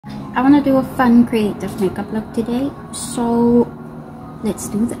I want to do a fun creative makeup look today, so let's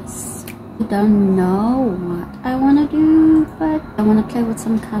do this. I don't know what I want to do, but I want to play with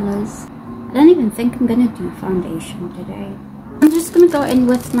some colors. I don't even think I'm gonna do foundation today. I'm just gonna go in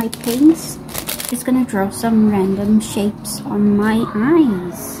with my pinks. Just gonna draw some random shapes on my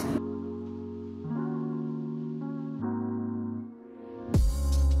eyes.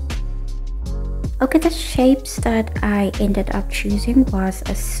 Okay, the shapes that I ended up choosing was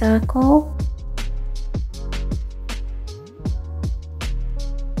a circle,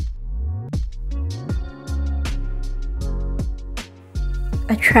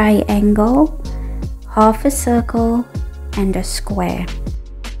 a triangle, half a circle, and a square.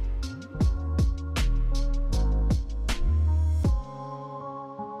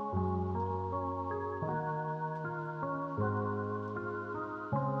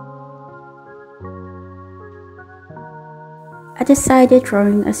 I decided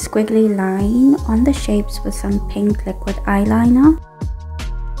drawing a squiggly line on the shapes with some pink liquid eyeliner.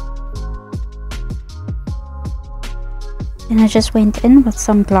 Then I just went in with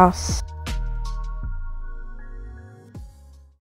some gloss.